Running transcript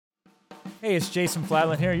Hey, it's Jason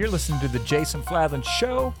Fladlin here. You're listening to The Jason Fladlin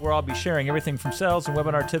Show, where I'll be sharing everything from sales and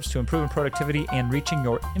webinar tips to improving productivity and reaching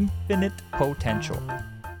your infinite potential.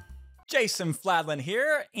 Jason Fladlin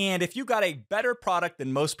here, and if you got a better product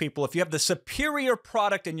than most people, if you have the superior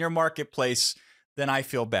product in your marketplace, then I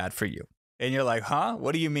feel bad for you. And you're like, huh?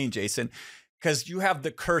 What do you mean, Jason? Because you have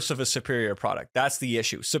the curse of a superior product. That's the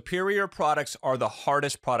issue. Superior products are the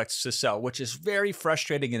hardest products to sell, which is very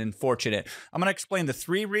frustrating and unfortunate. I'm going to explain the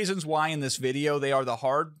 3 reasons why in this video they are the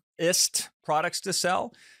hardest products to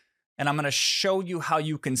sell. And I'm going to show you how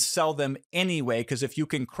you can sell them anyway, because if you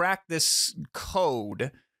can crack this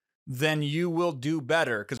code, then you will do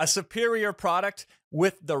better. Because a superior product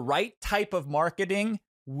with the right type of marketing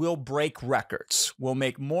will break records, will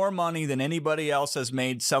make more money than anybody else has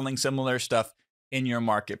made selling similar stuff in your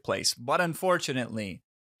marketplace. But unfortunately,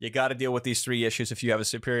 you got to deal with these 3 issues if you have a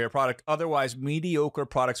superior product. Otherwise, mediocre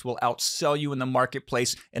products will outsell you in the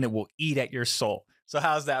marketplace and it will eat at your soul. So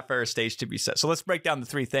how's that for a stage to be set? So let's break down the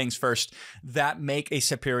 3 things first that make a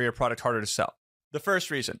superior product harder to sell. The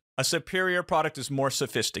first reason, a superior product is more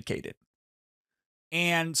sophisticated.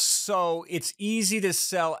 And so it's easy to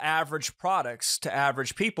sell average products to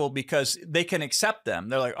average people because they can accept them.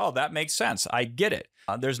 They're like, oh, that makes sense. I get it.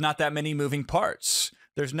 There's not that many moving parts.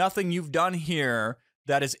 There's nothing you've done here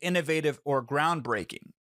that is innovative or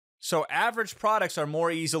groundbreaking. So average products are more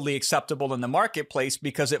easily acceptable in the marketplace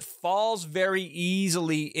because it falls very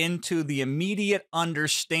easily into the immediate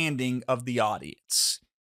understanding of the audience.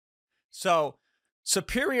 So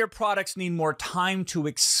superior products need more time to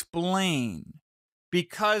explain.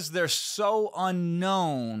 Because they're so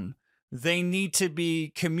unknown, they need to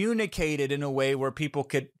be communicated in a way where people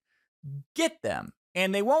could get them.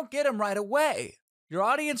 And they won't get them right away. Your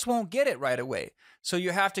audience won't get it right away. So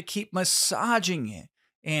you have to keep massaging it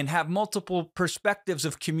and have multiple perspectives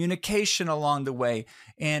of communication along the way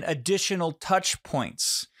and additional touch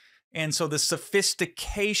points. And so the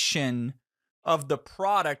sophistication of the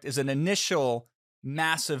product is an initial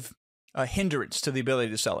massive hindrance to the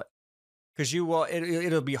ability to sell it. Because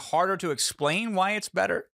it'll be harder to explain why it's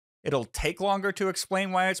better. It'll take longer to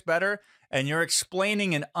explain why it's better. And you're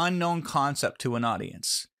explaining an unknown concept to an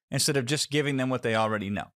audience instead of just giving them what they already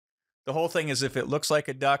know. The whole thing is if it looks like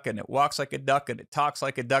a duck and it walks like a duck and it talks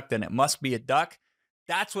like a duck, then it must be a duck.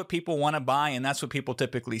 That's what people want to buy, and that's what people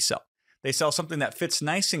typically sell. They sell something that fits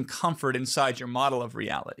nice and comfort inside your model of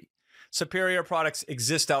reality. Superior products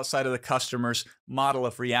exist outside of the customer's model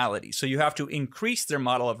of reality. So you have to increase their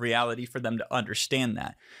model of reality for them to understand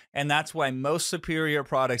that. And that's why most superior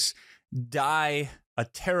products die a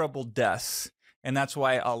terrible death. And that's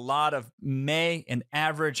why a lot of and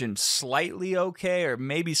average and slightly okay, or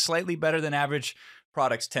maybe slightly better than average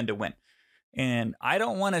products tend to win. And I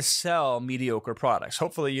don't want to sell mediocre products.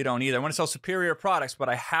 Hopefully you don't either. I want to sell superior products, but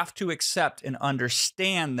I have to accept and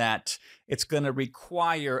understand that it's going to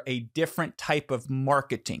require a different type of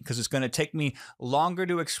marketing because it's going to take me longer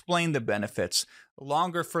to explain the benefits,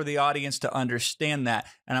 longer for the audience to understand that.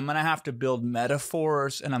 And I'm going to have to build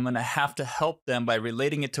metaphors, and I'm going to have to help them by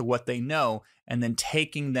relating it to what they know and then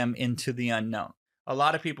taking them into the unknown. A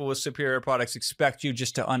lot of people with superior products expect you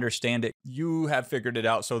just to understand it. You have figured it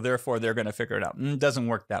out, so therefore they're going to figure it out. It doesn't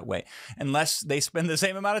work that way unless they spend the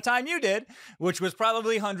same amount of time you did, which was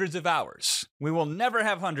probably hundreds of hours. We will never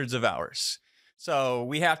have hundreds of hours. So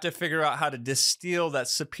we have to figure out how to distill that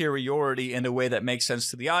superiority in a way that makes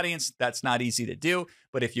sense to the audience. That's not easy to do,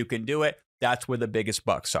 but if you can do it, that's where the biggest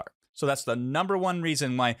bucks are. So that's the number one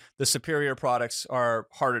reason why the superior products are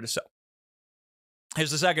harder to sell.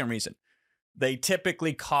 Here's the second reason. They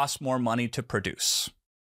typically cost more money to produce.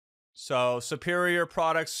 So superior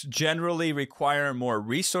products generally require more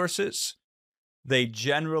resources. They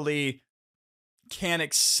generally can't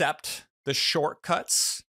accept the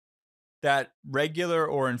shortcuts that regular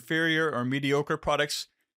or inferior or mediocre products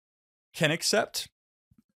can accept.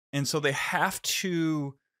 And so they have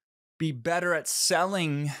to be better at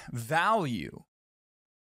selling value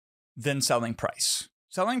than selling price.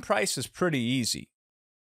 Selling price is pretty easy.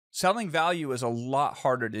 Selling value is a lot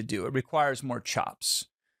harder to do. It requires more chops.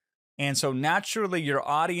 And so naturally, your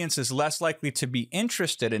audience is less likely to be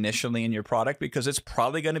interested initially in your product because it's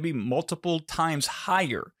probably going to be multiple times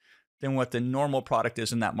higher than what the normal product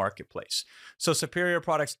is in that marketplace. So superior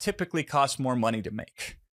products typically cost more money to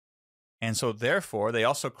make. And so therefore, they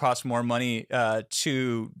also cost more money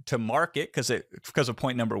to market because of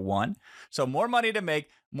point number 1. So more money to make,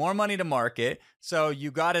 more money to market. So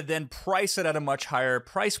you got to then price it at a much higher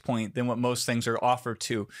price point than what most things are offered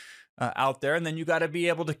to out there. And then you got to be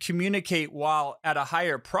able to communicate while at a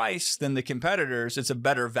higher price than the competitors. It's a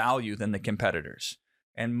better value than the competitors.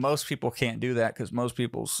 And most people can't do that because most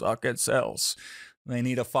people suck at sales. They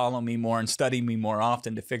need to follow me more and study me more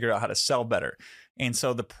often to figure out how to sell better. And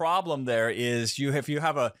so the problem there is if you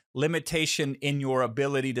have a limitation in your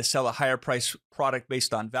ability to sell a higher price product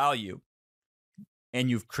based on value, and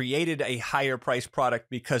you've created a higher price product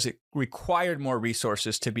because it required more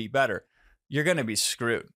resources to be better, you're going to be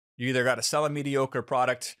screwed. You either got to sell a mediocre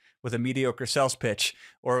product with a mediocre sales pitch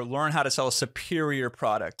or learn how to sell a superior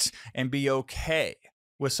product and be okay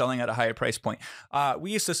with selling at a higher price point.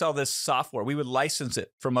 We used to sell this software. We would license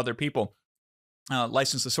it from other people,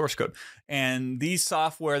 license the source code. And these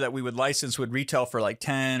software that we would license would retail for like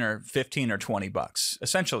 10 or 15 or 20 bucks,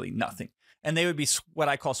 essentially nothing. And they would be what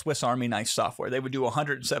I call Swiss Army knife software. They would do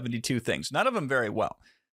 172 things, none of them very well.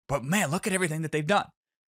 But man, look at everything that they've done.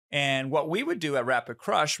 And what we would do at Rapid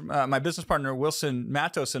Crush, my business partner, Wilson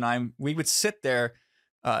Matos, and I, we would sit there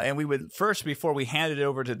and we would first, before we handed it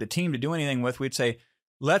over to the team to do anything with, we'd say,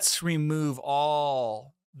 let's remove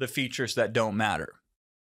all the features that don't matter.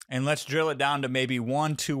 And let's drill it down to maybe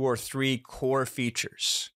 1, 2, or 3 core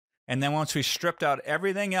features. And then once we stripped out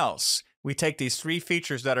everything else, we take these 3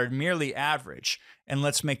 features that are merely average and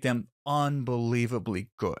let's make them unbelievably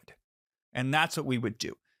good. And that's what we would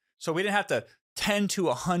do. So we didn't have to 10 to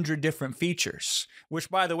 100 different features, which,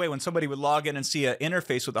 by the way, when somebody would log in and see an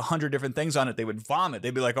interface with 100 different things on it, they would vomit.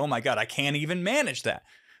 They'd be like, oh my God, I can't even manage that.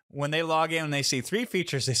 When they log in and they see 3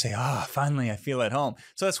 features, they say, finally, I feel at home.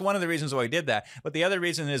 So that's one of the reasons why we did that. But the other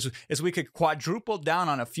reason is we could quadruple down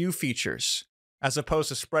on a few features as opposed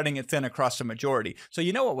to spreading it thin across the majority. So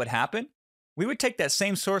you know what would happen? We would take that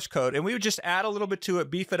same source code and we would just add a little bit to it,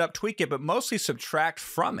 beef it up, tweak it, but mostly subtract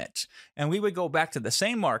from it. And we would go back to the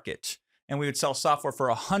same market and we would sell software for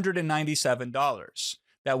 $197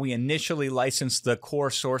 that we initially licensed the core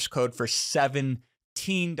source code for $17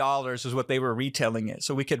 is what they were retailing it.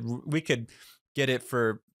 So we could get it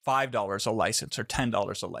for $5 a license or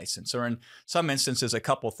 $10 a license, or in some instances, a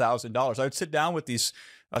couple $1,000s. I would sit down with these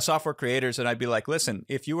software creators and I'd be like, listen,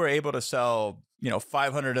 if you were able to sell,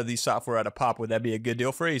 500 of these software at a pop, would that be a good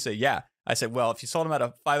deal for you? You say, yeah. I said, well, if you sold them at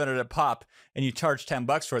a 500 a pop and you charge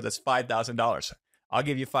 $10 for it, that's $5,000. I'll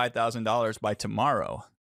give you $5,000 by tomorrow,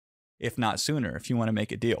 if not sooner, if you want to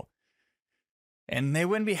make a deal. And they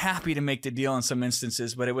wouldn't be happy to make the deal in some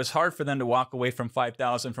instances, but it was hard for them to walk away from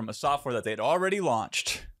 $5,000 from a software that they'd already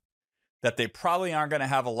launched, that they probably aren't going to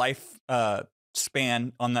have a life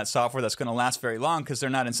span on that software that's going to last very long because they're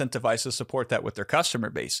not incentivized to support that with their customer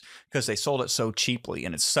base because they sold it so cheaply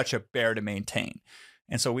and it's such a bear to maintain.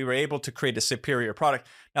 And so we were able to create a superior product.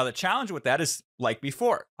 Now, the challenge with that is, like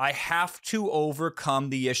before, I have to overcome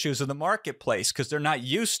the issues of the marketplace because they're not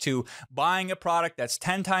used to buying a product that's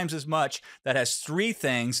 10 times as much, that has 3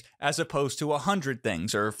 things as opposed to 100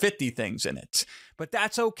 things or 50 things in it. But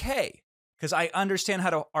that's okay because I understand how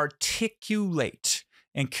to articulate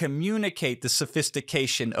and communicate the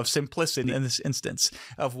sophistication of simplicity in this instance,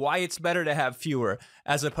 of why it's better to have fewer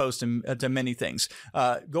as opposed to many things.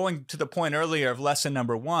 Going to the point earlier of lesson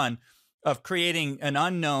number 1 of creating an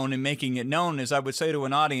unknown and making it known is, I would say to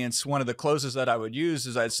an audience, one of the closes that I would use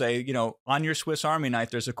is I'd say, on your Swiss Army knife,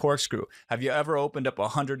 there's a corkscrew. Have you ever opened up a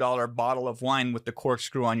 $100 bottle of wine with the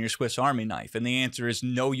corkscrew on your Swiss Army knife? And the answer is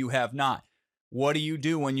no, you have not. What do you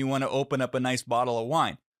do when you want to open up a nice bottle of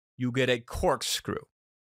wine? You get a corkscrew.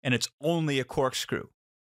 And it's only a corkscrew.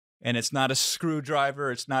 And it's not a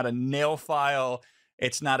screwdriver. It's not a nail file.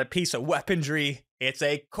 It's not a piece of weaponry. It's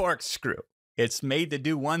a corkscrew. It's made to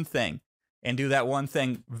do one thing and do that one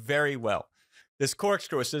thing very well. This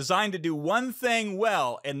corkscrew is designed to do one thing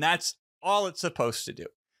well, and that's all it's supposed to do.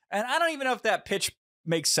 And I don't even know if that pitch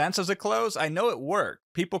makes sense as a close. I know it worked.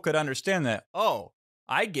 People could understand that. Oh,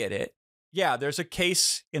 I get it. Yeah, there's a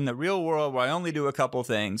case in the real world where I only do a couple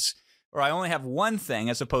things, or I only have one thing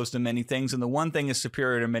as opposed to many things, and the one thing is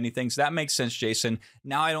superior to many things. That makes sense, Jason.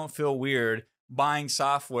 Now I don't feel weird buying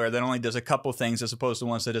software that only does a couple things as opposed to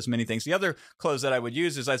ones that does many things. The other close that I would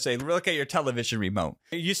use is I'd say, look at your television remote.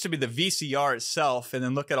 It used to be the VCR itself, and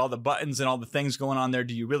then look at all the buttons and all the things going on there.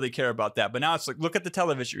 Do you really care about that? But now it's like, look at the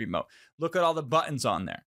television remote. Look at all the buttons on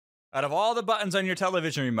there. Out of all the buttons on your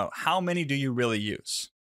television remote, how many do you really use?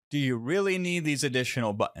 Do you really need these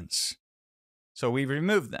additional buttons? So we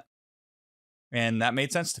removed them. And that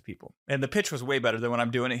made sense to people. And the pitch was way better than when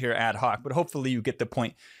I'm doing it here ad hoc, but hopefully you get the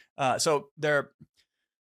point. So they're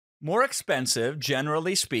more expensive,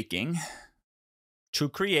 generally speaking, to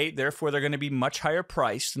create. Therefore, they're going to be much higher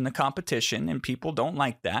priced than the competition. And people don't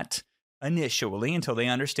like that initially until they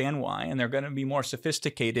understand why. And they're going to be more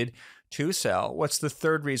sophisticated to sell. What's the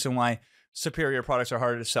third reason why superior products are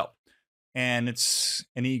harder to sell? And it's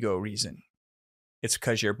an ego reason. It's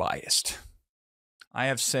because you're biased. I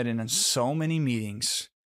have sat in so many meetings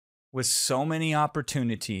with so many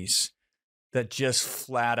opportunities that just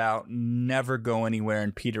flat out never go anywhere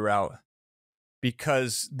and peter out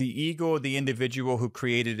because the ego of the individual who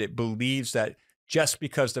created it believes that just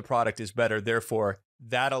because the product is better, therefore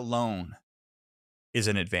that alone is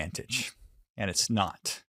an advantage, and it's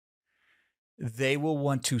not. They will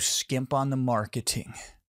want to skimp on the marketing.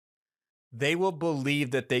 They will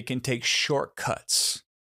believe that they can take shortcuts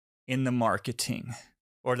in the marketing,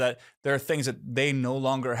 or that there are things that they no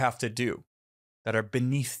longer have to do that are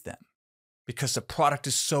beneath them because the product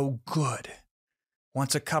is so good.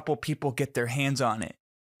 Once a couple people get their hands on it,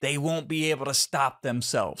 they won't be able to stop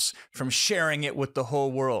themselves from sharing it with the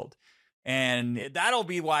whole world. And that'll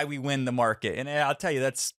be why we win the market. And I'll tell you,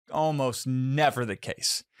 that's almost never the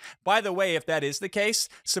case. By the way, if that is the case,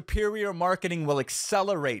 superior marketing will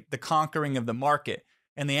accelerate the conquering of the market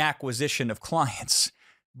and the acquisition of clients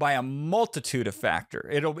by a multitude of factors.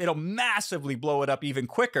 It'll massively blow it up even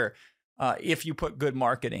quicker if you put good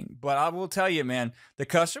marketing. But I will tell you, man, the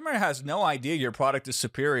customer has no idea your product is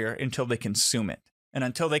superior until they consume it. And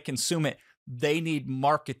until they consume it, they need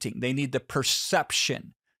marketing. They need the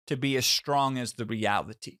perception to be as strong as the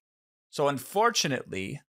reality. So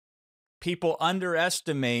unfortunately, people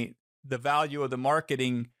underestimate the value of the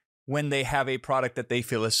marketing when they have a product that they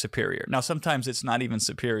feel is superior. Now, sometimes it's not even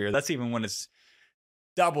superior. That's even when it's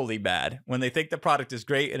doubly bad, when they think the product is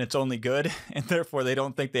great and it's only good, and therefore they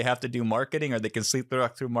don't think they have to do marketing or they can sleep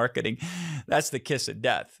through marketing. That's the kiss of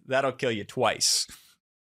death. That'll kill you twice.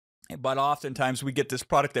 But oftentimes we get this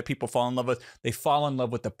product that people fall in love with. They fall in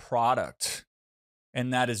love with the product,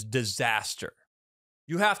 and that is disaster.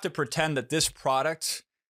 You have to pretend that this product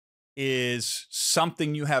is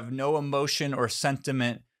something you have no emotion or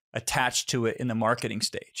sentiment attached to it in the marketing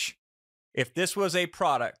stage. If this was a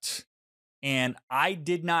product and I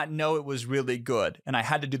did not know it was really good, and I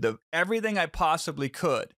had to do everything I possibly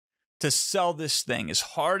could to sell this thing as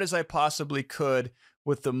hard as I possibly could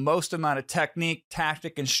with the most amount of technique,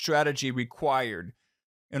 tactic, and strategy required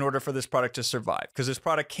in order for this product to survive. Because this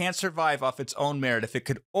product can't survive off its own merit. If it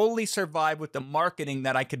could only survive with the marketing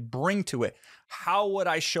that I could bring to it, how would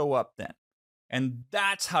I show up then? And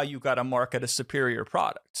that's how you got to market a superior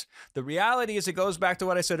product. The reality is, it goes back to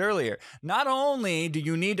what I said earlier. Not only do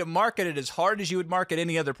you need to market it as hard as you would market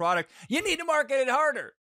any other product, you need to market it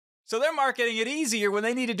harder. So they're marketing it easier when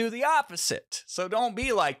they need to do the opposite. So don't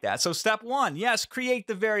be like that. So step one, yes, create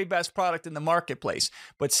the very best product in the marketplace.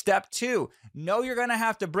 But step two, know you're going to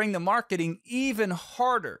have to bring the marketing even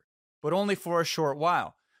harder, but only for a short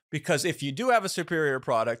while. Because if you do have a superior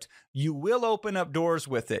product, you will open up doors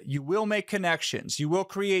with it. You will make connections. You will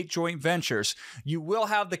create joint ventures. You will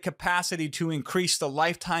have the capacity to increase the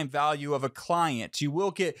lifetime value of a client. You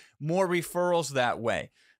will get more referrals that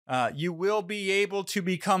way. You will be able to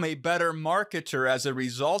become a better marketer as a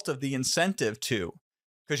result of the incentive to,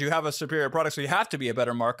 because you have a superior product. So you have to be a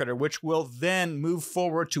better marketer, which will then move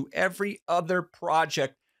forward to every other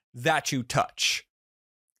project that you touch.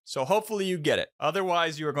 So hopefully you get it.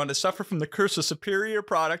 Otherwise, you are going to suffer from the curse of superior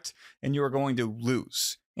product and you are going to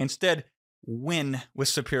lose. Instead, win with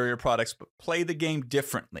superior products, but play the game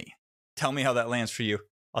differently. Tell me how that lands for you.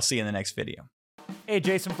 I'll see you in the next video. Hey,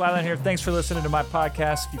 Jason Flatland here. Thanks for listening to my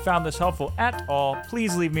podcast. If you found this helpful at all,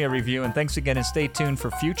 please leave me a review. And thanks again, and stay tuned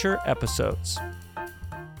for future episodes.